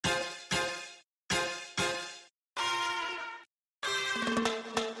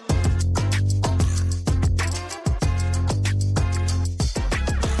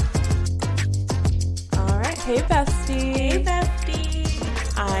bestie. Hey,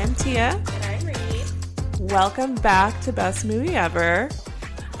 bestie. I'm Tia. And I'm Reed. Welcome back to Best Movie Ever.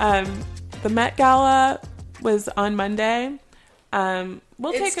 The Met Gala was on Monday. It's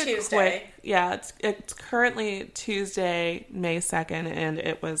take a Tuesday. quick... Yeah, it's currently Tuesday, May 2nd, and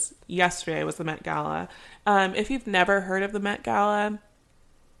it was yesterday was the Met Gala. If you've never heard of the Met Gala,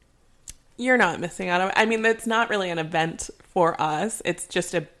 you're not missing out on it. I mean, it's not really an event for us. It's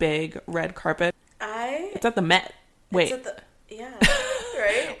just a big red carpet. It's at the Met. Wait. Yeah,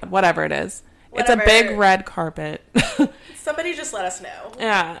 right? Whatever it is. It's a big red carpet. Somebody just let us know.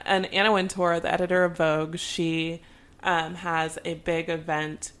 Yeah, and Anna Wintour, the editor of Vogue, she has a big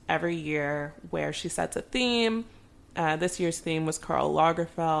event every year where she sets a theme. This year's theme was Karl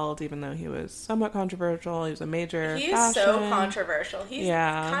Lagerfeld, even though he was somewhat controversial. He was a major He's so controversial. He's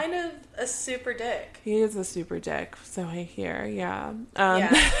kind of a super dick. He is a super dick, so I hear, yeah.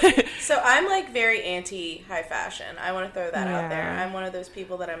 So I'm like very anti-high fashion. I want to throw that out there. I'm one of those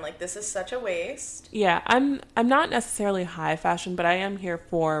people that I'm like, this is such a waste. Yeah, I'm not necessarily high fashion, but I am here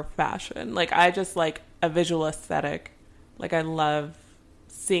for fashion. Like, I just like a visual aesthetic. Like, I love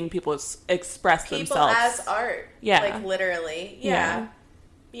seeing people express themselves. People as art. Yeah. Like, literally. Yeah.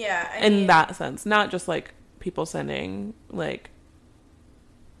 I mean, in that sense. Not just, like, people sending, like,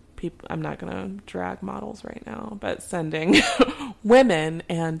 people... I'm not going to drag models right now, but sending women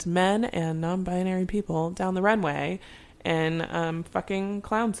and men and non-binary people down the runway in fucking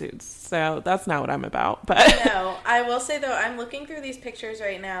clown suits. So that's not what I'm about. But no, I will say, though, I'm looking through these pictures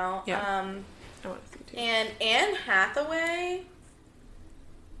right now. Yeah. I want to see, too. And Anne Hathaway...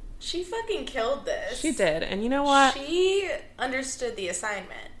 She fucking killed this. She did. And you know what? She understood the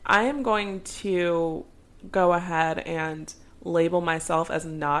assignment. I am going to go ahead and label myself as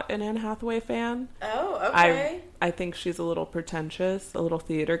not an Anne Hathaway fan. Oh, okay. I think she's a little pretentious, a little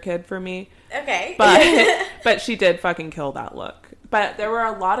theater kid for me. Okay. But she did fucking kill that look. But there were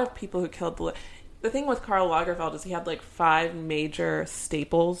a lot of people who killed the look. The thing with Karl Lagerfeld is he had like 5 major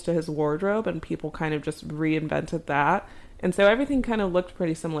staples to his wardrobe, and people kind of just reinvented that. And so everything kind of looked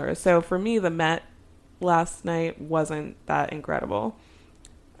pretty similar. So for me, the Met last night wasn't that incredible.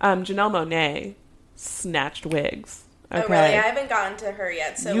 Janelle Monáe snatched wigs. Okay. Oh, really? I haven't gotten to her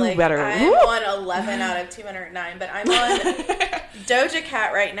yet. So, you better. I'm on 11 out of 209, but I'm on Doja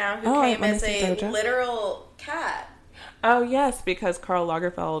Cat right now, who came as a literal cat. Oh, yes, because Karl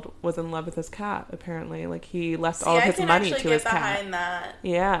Lagerfeld was in love with his cat, apparently. Like, he left all of his money to his cat. I can actually get behind that.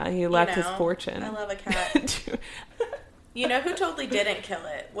 Yeah, he left his fortune. I love a cat. You know who totally didn't kill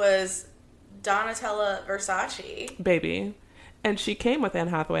it was Donatella Versace. Baby. And she came with Anne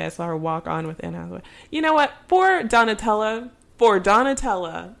Hathaway. I saw her walk on with Anne Hathaway. You know what? For Donatella,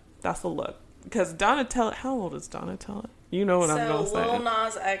 that's the look. Because Donatella, how old is Donatella? You know what I'm going to say. So Lil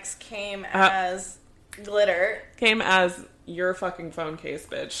Nas X came as glitter. Came as your fucking phone case,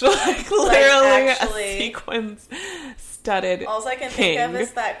 bitch. Like, literally actually, a sequins studded all I can think of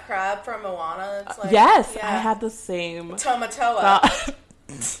is that crab from Moana. It's like, yes, I had the same. Tomatoa.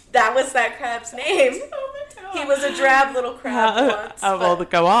 That was that crab's name. Tomatoa. He was a drab little crab once. Oh, well,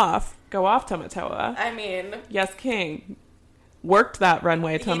 go off, Tomatoa. I mean, yes, King worked that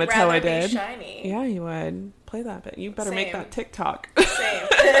runway. Tomatoa did. Be shiny. Yeah, you would play that bit. You better make that TikTok.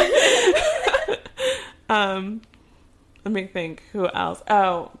 Same. Let me think. Who else?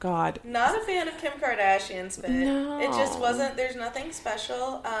 Oh, God. Not a fan of Kim Kardashian's bit. No. It just wasn't. There's nothing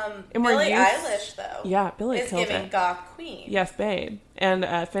special. Billie Eilish, though. Yeah, Billie is killed giving it. goth queen. Yes, babe. And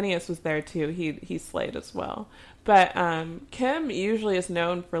Phineas was there, too. He slayed as well. But Kim usually is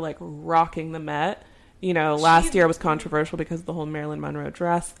known for, like, rocking the Met. You know, last year was controversial because of the whole Marilyn Monroe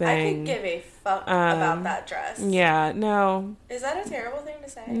dress thing. I could give a fuck about that dress. Yeah, no. Is that a terrible thing to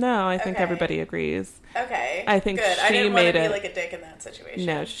say? No, I think everybody agrees. Okay. I think good. She I didn't made want to it be like a dick in that situation.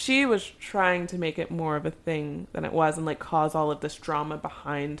 No, she was trying to make it more of a thing than it was and like cause all of this drama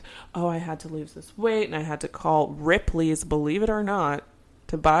behind, oh, I had to lose this weight and I had to call Ripley's, believe it or not,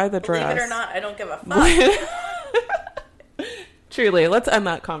 to buy the dress. Believe it or not, I don't give a fuck. Truly, let's end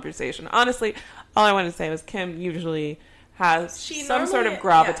that conversation. Honestly, all I wanted to say was Kim usually has some sort of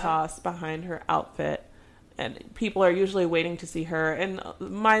gravitas behind her outfit. And people are usually waiting to see her. And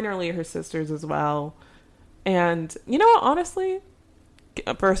minorly her sisters as well. And you know what? Honestly,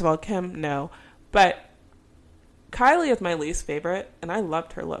 first of all, Kim, no. But Kylie is my least favorite. And I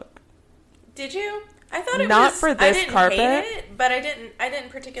loved her look. Did you? I thought it not was... for this I didn't carpet. hate it, but I didn't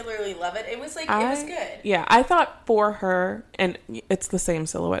particularly love it. It was like, it was good. Yeah, I thought for her, and it's the same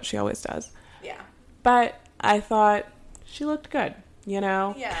silhouette she always does. Yeah. But I thought she looked good, you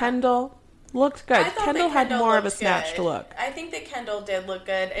know? Yeah. Kendall looked good. Kendall had more of a snatched look. I think that Kendall did look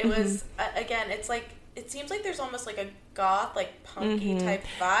good. It was, again, it's like it seems like there's almost like a goth, like punky type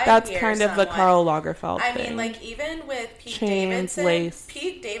vibe. That's kind of the Karl Lagerfeld thing. I mean, like even with Pete Chains, Davidson, lace.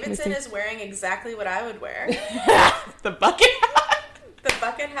 Pete Davidson is wearing exactly what I would wear. The bucket hat. The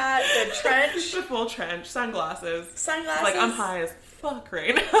bucket hat, the trench. The full trench, sunglasses. Sunglasses. Like, I'm high as fuck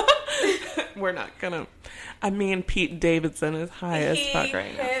right now. We're not gonna... I mean, Pete Davidson is high as fuck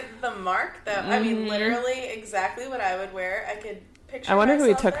right now. He hit the mark, though. I mean, literally exactly what I would wear. I could picture I wonder who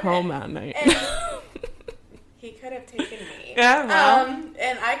he myself took in home it. that night. And he could have taken me. Yeah, well.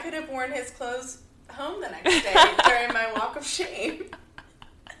 And I could have worn his clothes home the next day during my walk of shame.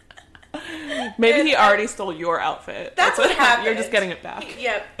 Maybe he already stole your outfit. That's what happened. You're just getting it back.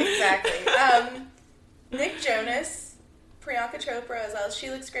 Yep, exactly. Nick Jonas, Priyanka Chopra as well. She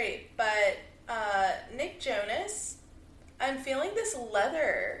looks great. But Nick Jonas, I'm feeling this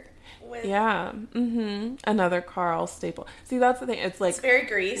leather. Yeah. Another Karl staple. See, that's the thing. It's like... It's very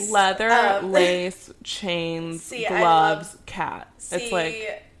grease. Leather, lace, chains, gloves, cat. It's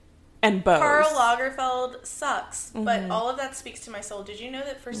like... And bows. Karl Lagerfeld sucks, but all of that speaks to my soul. Did you know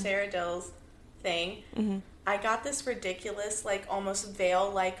that for Sarah Dill's thing, I got this ridiculous, like, almost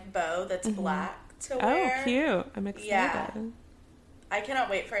veil-like bow that's black to wear? Oh, cute. I'm excited. Yeah. I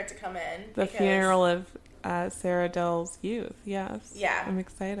cannot wait for it to come in. The funeral of Sarah Dill's youth. Yes. Yeah. I'm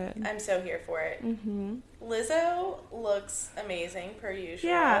excited. I'm so here for it. Lizzo looks amazing, per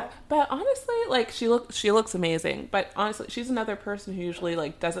usual. Yeah, but honestly, like, she looks amazing. But honestly, she's another person who usually,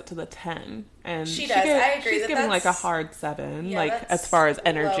 like, does it to the 10. And she does. I agree. She's giving, like, a hard 7, yeah, like, as far as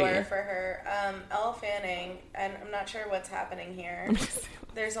energy. Lower for her. Elle Fanning, and I'm not sure what's happening here.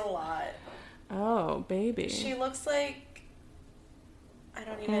 There's a lot. Oh, baby. She looks like... I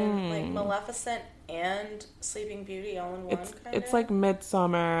don't even, like, Maleficent and Sleeping Beauty all in one, kind of. It's like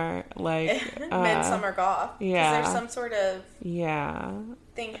Midsummer, like... Midsummer Goth. Yeah. Because there's some sort of... Yeah.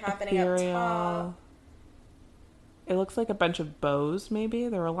 Thing happening Ethereal. up top. It looks like a bunch of bows, maybe.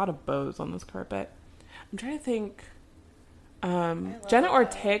 There were a lot of bows on this carpet. I'm trying to think... Jenna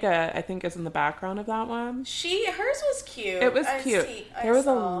Ortega, I think, is in the background of that one. Hers was cute. It was cute. There was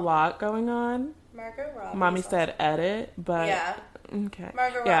a lot going on. Margot Robbie. Mommy said edit, but... Yeah. Okay.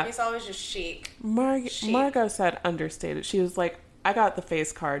 Margot Robbie's always just chic. Margot said understated. She was like, I got the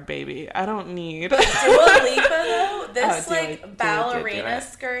face card, baby. I don't need... Dua Lipa, though? This, ballerina do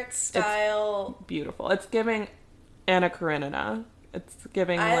skirt style... It's beautiful. It's giving Anna Karenina. It's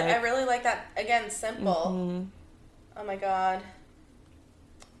giving, I really like that. Again, simple. Oh, my God.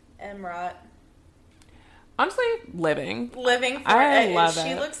 Emrat. Honestly, living for I it. Love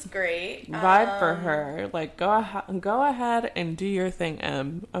She looks great. Vibe for her. Like, go ahead and do your thing,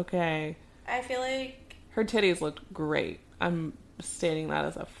 Em. Okay. I feel like her titties looked great. I'm stating that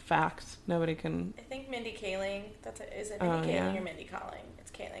as a fact. Nobody can... I think Mindy Kaling. Is it Mindy Kaling or Mindy Kaling?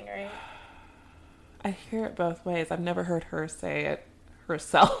 It's Kaling, right? I hear it both ways. I've never heard her say it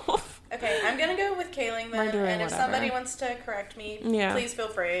herself. Okay, I'm gonna go with Kaling then. And if somebody wants to correct me, please feel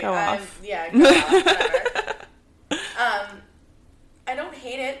free. Go off. Yeah, go off. Whatever. I don't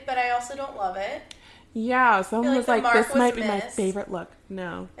hate it, but I also don't love it. Yeah, someone was like, this might be my favorite look.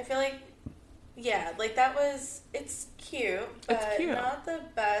 No. I feel like, it's cute, but not the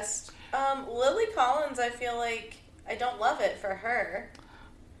best. Lily Collins, I feel like I don't love it for her.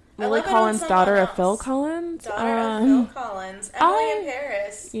 Lily Collins, daughter of Phil Collins? Daughter of Phil Collins. Emily in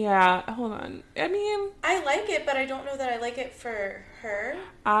Paris. Yeah, hold on. I mean... I like it, but I don't know that I like it for her.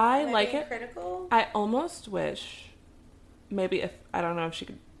 I like it. Critical? I almost wish... Maybe I don't know if she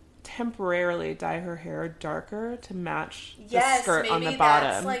could temporarily dye her hair darker to match the skirt on the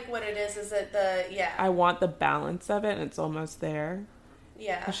bottom. That's like what it is it I want the balance of it, and it's almost there.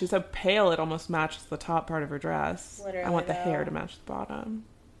 Yeah. Because she's so pale, it almost matches the top part of her dress. Literally, I want the hair to match the bottom.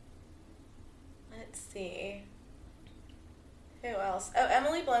 Let's see. Who else? Oh,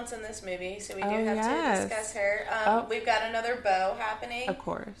 Emily Blunt's in this movie, so we do have to discuss her. We've got another bow happening. Of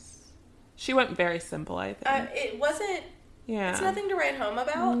course. She went very simple, I think. It wasn't... Yeah. It's nothing to write home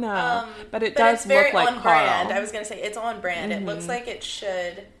about. No. But it does look like on brand. I was going to say, it's on brand. It looks like it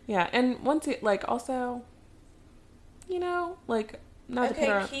should. Yeah, and once it, like, also, like, not to put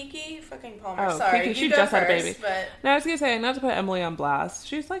her... Keke fucking Palmer. Oh, sorry, Keke, she just had a baby. But... No, I was going to say, not to put Emily on blast.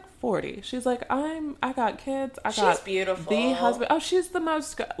 She's, like, 40. She's like, I got kids. She's beautiful. The husband. Oh, she's the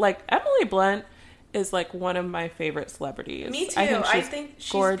most... Like, Emily Blunt is like one of my favorite celebrities. Me too. I think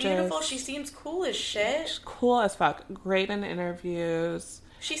she's gorgeous. Beautiful. She seems cool as shit. She's cool as fuck. Great in interviews.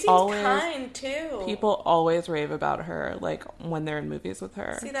 She seems kind too. People always rave about her, like when they're in movies with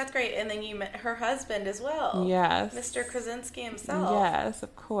her. See, that's great. And then you met her husband as well. Yes. Mr. Krasinski himself. Yes,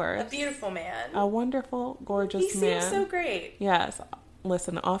 of course. A beautiful man. A wonderful, gorgeous man. He seems so great. Yes.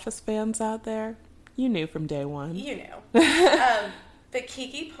 Listen, Office fans out there, You knew from day one. You knew. But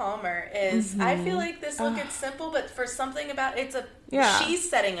Keke Palmer is, I feel like this look, it's simple, but for something about she's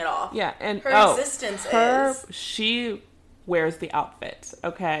setting it off. Yeah, and her existence is. She wears the outfit,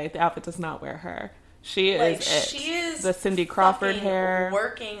 okay? The outfit does not wear her. She is it. She is the Cindy Crawford hair.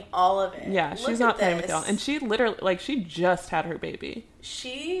 Working all of it. Yeah, she's not playing with y'all. And she literally, she just had her baby.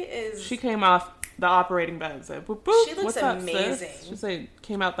 She came off the operating bed and said, boop, boop. She looks amazing. She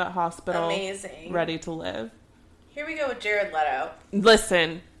came out that hospital. Amazing. Ready to live. Here we go with Jared Leto.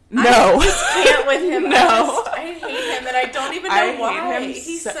 Listen. No. I just can't with him. No. I hate him, and I don't even know why.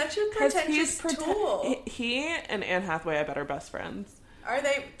 He's such a pretentious tool. He and Anne Hathaway, I bet, are best friends. Are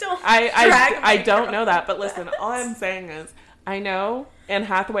they? I don't know that, but listen, all I'm saying is, I know Anne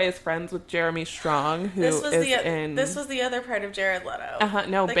Hathaway is friends with Jeremy Strong, who This was the other part of Jared Leto.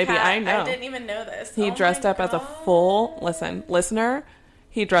 No, the baby, cat. I know. I didn't even know this. He dressed up as a full, listener,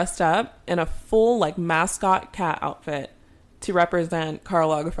 he dressed up in a full, mascot cat outfit to represent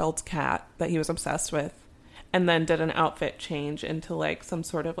Karl Lagerfeld's cat that he was obsessed with, and then did an outfit change into, some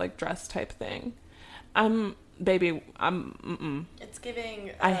sort of, dress type thing. It's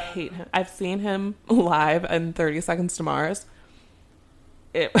giving. I hate him. I've seen him live in 30 Seconds to Mars.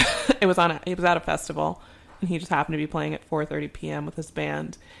 He was at a festival, and he just happened to be playing at 4:30 p.m. with his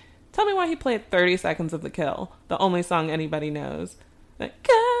band. Tell me why he played 30 Seconds of the Kill, the only song anybody knows.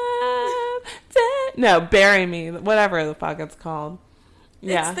 Bury Me, whatever the fuck it's called.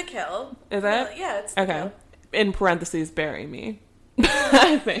 Yeah, it's The Kill. Is it? Well, yeah, it's The Kill. In parentheses, Bury Me.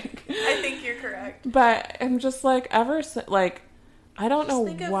 I think you're correct. But I'm just I don't know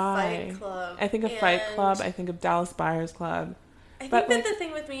why. Fight Club I think of Fight Club. I think of Dallas Buyers Club. I think that the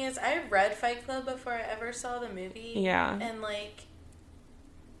thing with me is I read Fight Club before I ever saw the movie. Yeah. And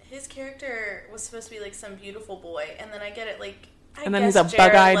his character was supposed to be some beautiful boy, and then I get it and then he's a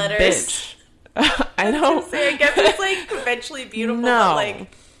bug-eyed bitch. I know. I guess he's eventually beautiful. No, but,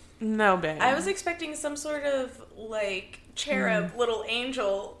 no, babe. I was expecting some sort of cherub, little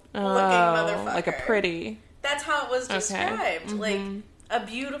angel looking motherfucker, like a pretty. That's how it was described, Mm-hmm. A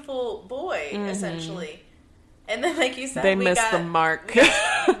beautiful boy, essentially. And then, like you said, they missed the mark.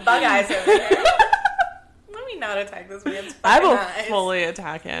 Bug eyes over here. Let me not attack this man's fucking I will eyes. fully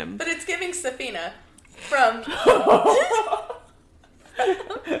attack him. But it's giving Safina from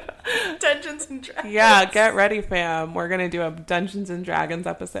Dungeons and Dragons. Yeah, get ready, fam. We're gonna do a Dungeons and Dragons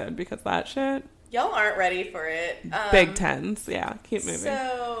episode because that shit. Y'all aren't ready for it. Big tens. Yeah, keep moving.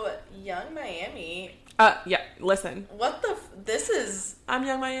 So, Young Miami. Yeah, listen. What the... This is... I'm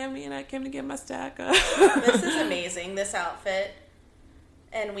Young Miami and I came to get my stack up. This is amazing, this outfit.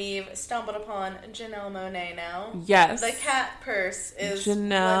 And we've stumbled upon Janelle Monáe now. Yes. The cat purse is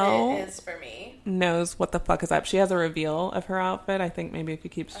Janelle what it is for me. Knows what the fuck is up. She has a reveal of her outfit. I think maybe if you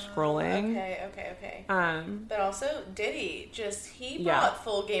keep scrolling. Okay. But also, Diddy, he brought yeah.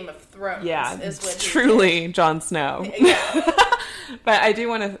 full Game of Thrones. Yeah, is what truly Jon Snow. Yeah. But I do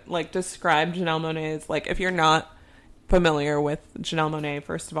want to, describe Janelle Monáe's, if you're not familiar with Janelle Monáe,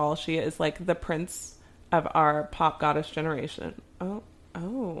 first of all, she is, the prince of our pop goddess generation.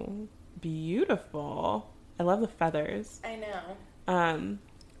 Oh, beautiful. I love the feathers. I know.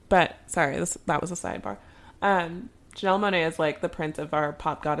 But, sorry, that was a sidebar. Janelle Monáe is, the prince of our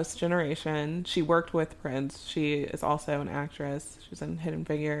pop goddess generation. She worked with Prince. She is also an actress. She's in Hidden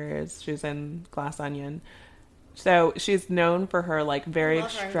Figures. She's in Glass Onion. So, she's known for her, very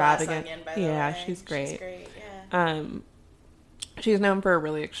extravagant... Onion, by the way. She's great. She's great, yeah. She's known for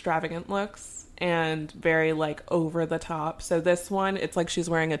really extravagant looks and very over the top. So this one, it's she's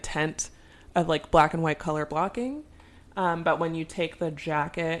wearing a tent of black and white color blocking. But when you take the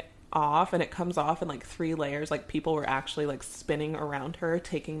jacket off and it comes off in 3 layers, people were actually spinning around her,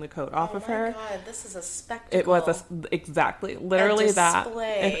 taking the coat off of her. Oh my God, this is a spectacle. It was exactly, literally that.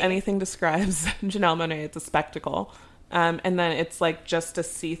 Display. If anything describes Janelle Monáe, it's a spectacle. And then it's just a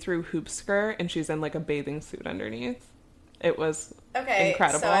see-through hoop skirt and she's in a bathing suit underneath. It was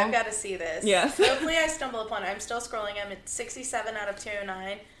incredible. So I've got to see this. Yes. Hopefully I stumble upon it. I'm still scrolling. I'm at 67 out of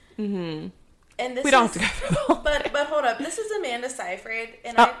 209. Mm-hmm. And this we don't have to go through the whole But hold up. This is Amanda Seyfried.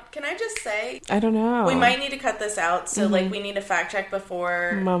 And can I just say... I don't know. We might need to cut this out. So, we need to fact check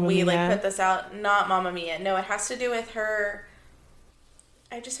before Mamma we, Mia. put this out. Not Mamma Mia. No, it has to do with her...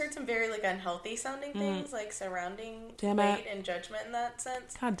 I just heard some very, unhealthy sounding things, surrounding weight and judgment in that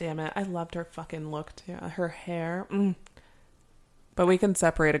sense. God damn it. I loved her fucking look, too. Her hair. But we can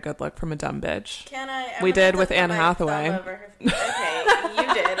separate a good look from a dumb bitch. Can I? We did with Anne Hathaway. Okay,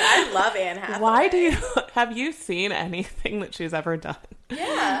 you did. I love Anne Hathaway. Why have you seen anything that she's ever done?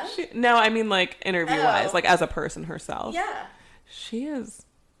 Yeah. No, I mean interview-wise, as a person herself. Yeah. She is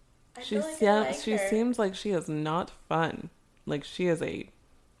She seems like she is not fun. Like, she is a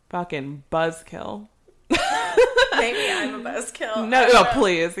fucking buzzkill. Maybe I'm a buzzkill. No,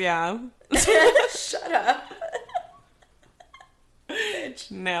 please, yeah. Shut up.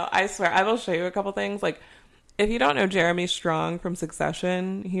 No, I swear, I will show you a couple things. Like, if you don't know Jeremy Strong from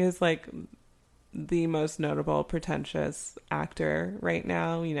Succession, he is like the most notable pretentious actor right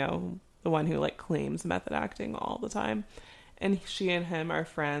now. You know, the one who like claims method acting all the time. And she and him are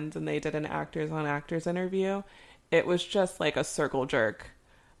friends, and they did an Actors on Actors interview. It was just like a circle jerk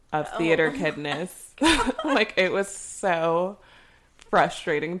of theater kidness. Like, it was so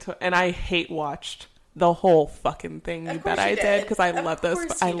frustrating and I hate watched the whole fucking thing. You bet I did, because I love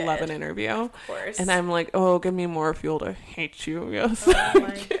those. I love an interview. Of course. And I'm like, oh, give me more fuel to hate you. Yes. Oh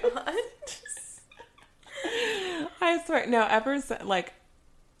my god. I swear, no.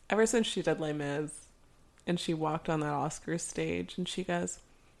 Ever since she did Les Mis, and she walked on that Oscars stage, and she goes,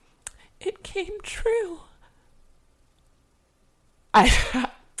 "It came true." I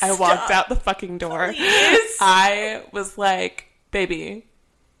walked out the fucking door. Please. I was like, baby,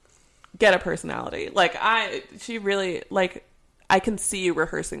 get a personality. Like, she really, like, I can see you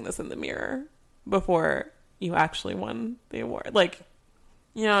rehearsing this in the mirror before you actually won the award. Like,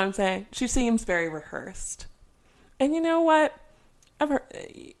 you know what I'm saying? She seems very rehearsed. And you know what?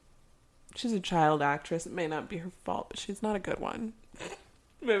 She's a child actress. It may not be her fault, but she's not a good one.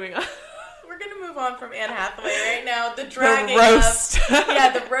 Moving on. We're going to move on from Anne Hathaway right now. The roast.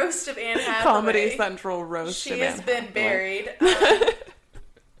 The roast of Anne Hathaway. Comedy Central roast she of Anne Hathaway. She has been buried.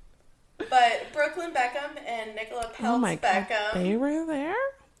 But Brooklyn Beckham and Nicola Peltz Beckham. They were there?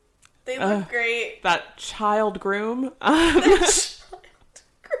 They look great. That child groom.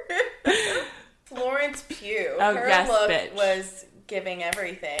 Florence Pugh. Her look was giving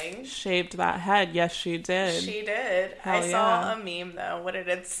everything. Shaved that head. Yes, she did. She did. I saw a meme, though. What did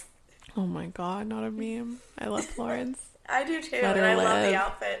it say? Oh my god, not a meme. I love Florence. I do too, and I love the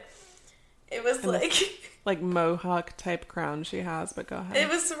outfit. It was like mohawk type crown she has, but go ahead. It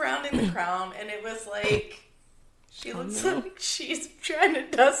was surrounding the crown, and it was like she looks like she's trying to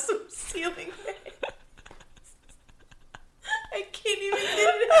dust some ceiling fans. I can't even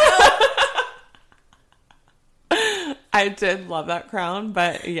get it out. I did love that crown,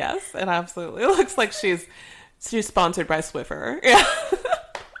 but yes, it absolutely looks like she's sponsored by Swiffer. Yeah.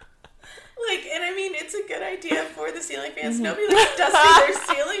 And I mean, it's a good idea for the ceiling fans. Nobody likes dusting their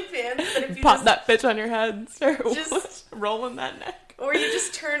ceiling fans, but if you pop that bitch on your head and start just rolling that neck, or you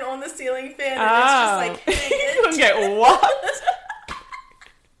just turn on the ceiling fan and it's just like hitting it. Get what?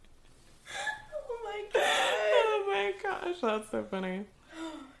 Oh my god! Oh my gosh, that's so funny.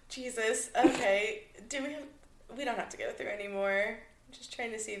 Jesus. Okay, we don't have to go through anymore. Just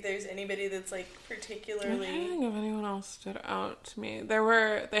trying to see if there's anybody that's like particularly. I don't think if anyone else stood out to me. They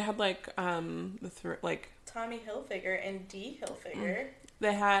had like Tommy Hilfiger and Dee Hilfiger.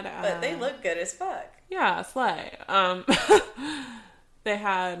 They had, but they look good as fuck. Yeah, slay. They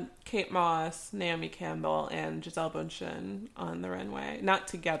had Kate Moss, Naomi Campbell, and Giselle Bundchen on the runway. Not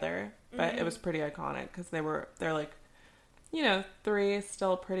together, but it was pretty iconic because they're like, you know, three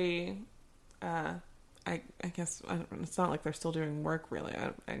still pretty. I guess it's not like they're still doing work really.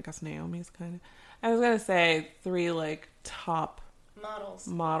 I guess Naomi's kind of. I was gonna say three like top models,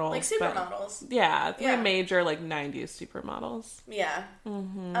 like supermodels. Yeah, three major like '90s supermodels. Yeah.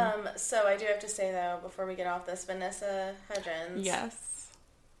 Mm-hmm. So I do have to say though, before we get off this, Vanessa Hudgens. Yes.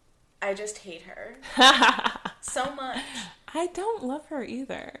 I just hate her so much. I don't love her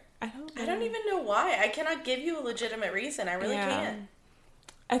either. I don't even know why. I cannot give you a legitimate reason. I really can't.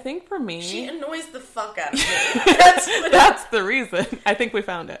 I think for me... She annoys the fuck out of me. That's the reason. I think we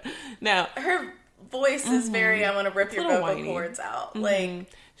found it. Now... Her voice is very, I want to rip your vocal cords out. Like,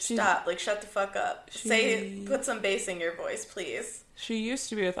 stop. Like, shut the fuck up. Put some bass in your voice, please. She used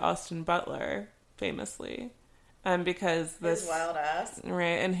to be with Austin Butler, famously. Because this... His wild ass. Right,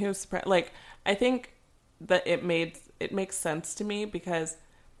 and he was... Like, I think that it makes sense to me because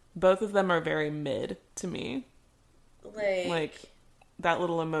both of them are very mid to me. Like that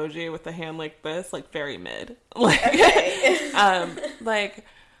little emoji with the hand like this, like very mid. Like, okay. Like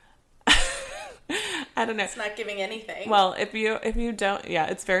I don't know. It's not giving anything. Well, if you don't, yeah,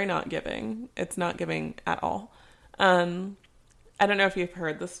 it's very not giving. It's not giving at all. I don't know if you've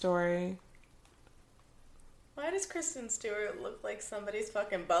heard the story. Why does Kristen Stewart look like somebody's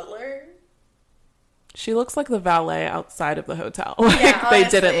fucking butler? She looks like the valet outside of the hotel. Like, yeah, they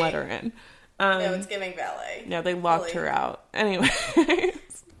didn't let her in. No, it's giving valet. Yeah, they locked her out. Anyway.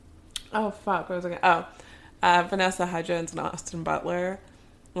 Oh, fuck. What was I going to... Vanessa Hudgens and Austin Butler.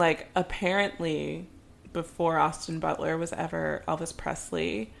 Like, apparently, before Austin Butler was ever Elvis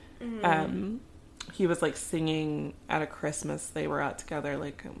Presley, He was like singing at a Christmas they were at together,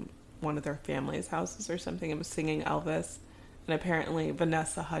 like one of their family's houses or something, and was singing Elvis. And apparently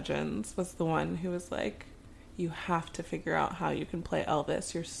Vanessa Hudgens was the one who was like, you have to figure out how you can play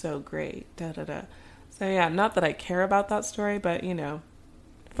Elvis. You're so great. Da da da. So yeah, not that I care about that story, but you know,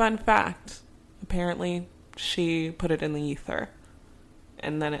 fun fact. Apparently she put it in the ether.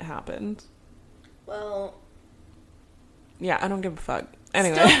 And then it happened. Well. Yeah, I don't give a fuck.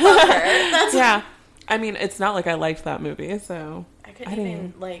 Anyway. Still fuck her. Yeah. I mean, it's not like I liked that movie, so. I couldn't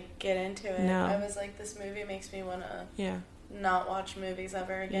even, like, get into it. No. I was like, this movie makes me want to not watch movies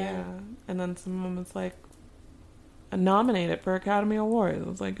ever again. Yeah. And then someone was like, nominated for Academy Awards. I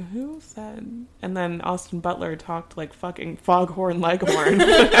was like, who said? And then Austin Butler talked like fucking Foghorn Leghorn for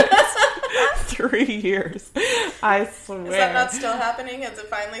the next 3 years. I swear. Is that not still happening? Has it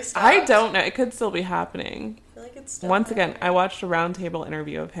finally stopped? I don't know. It could still be happening. I feel like it's still Once happening. again, I watched a roundtable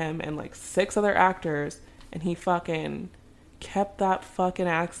interview of him and like 6 other actors, and he fucking kept that fucking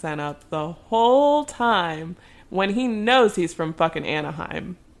accent up the whole time when he knows he's from fucking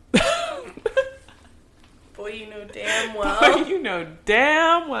Anaheim. Boy, you know damn well. Boy, you know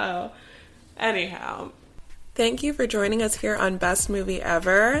damn well. Anyhow. Thank you for joining us here on Best Movie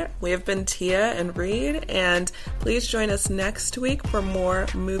Ever. We have been Tia and Reed, and please join us next week for more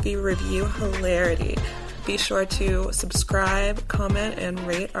movie review hilarity. Be sure to subscribe, comment, and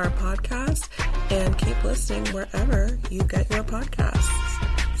rate our podcast, and keep listening wherever you get your podcasts.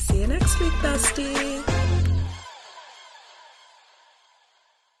 See you next week, bestie.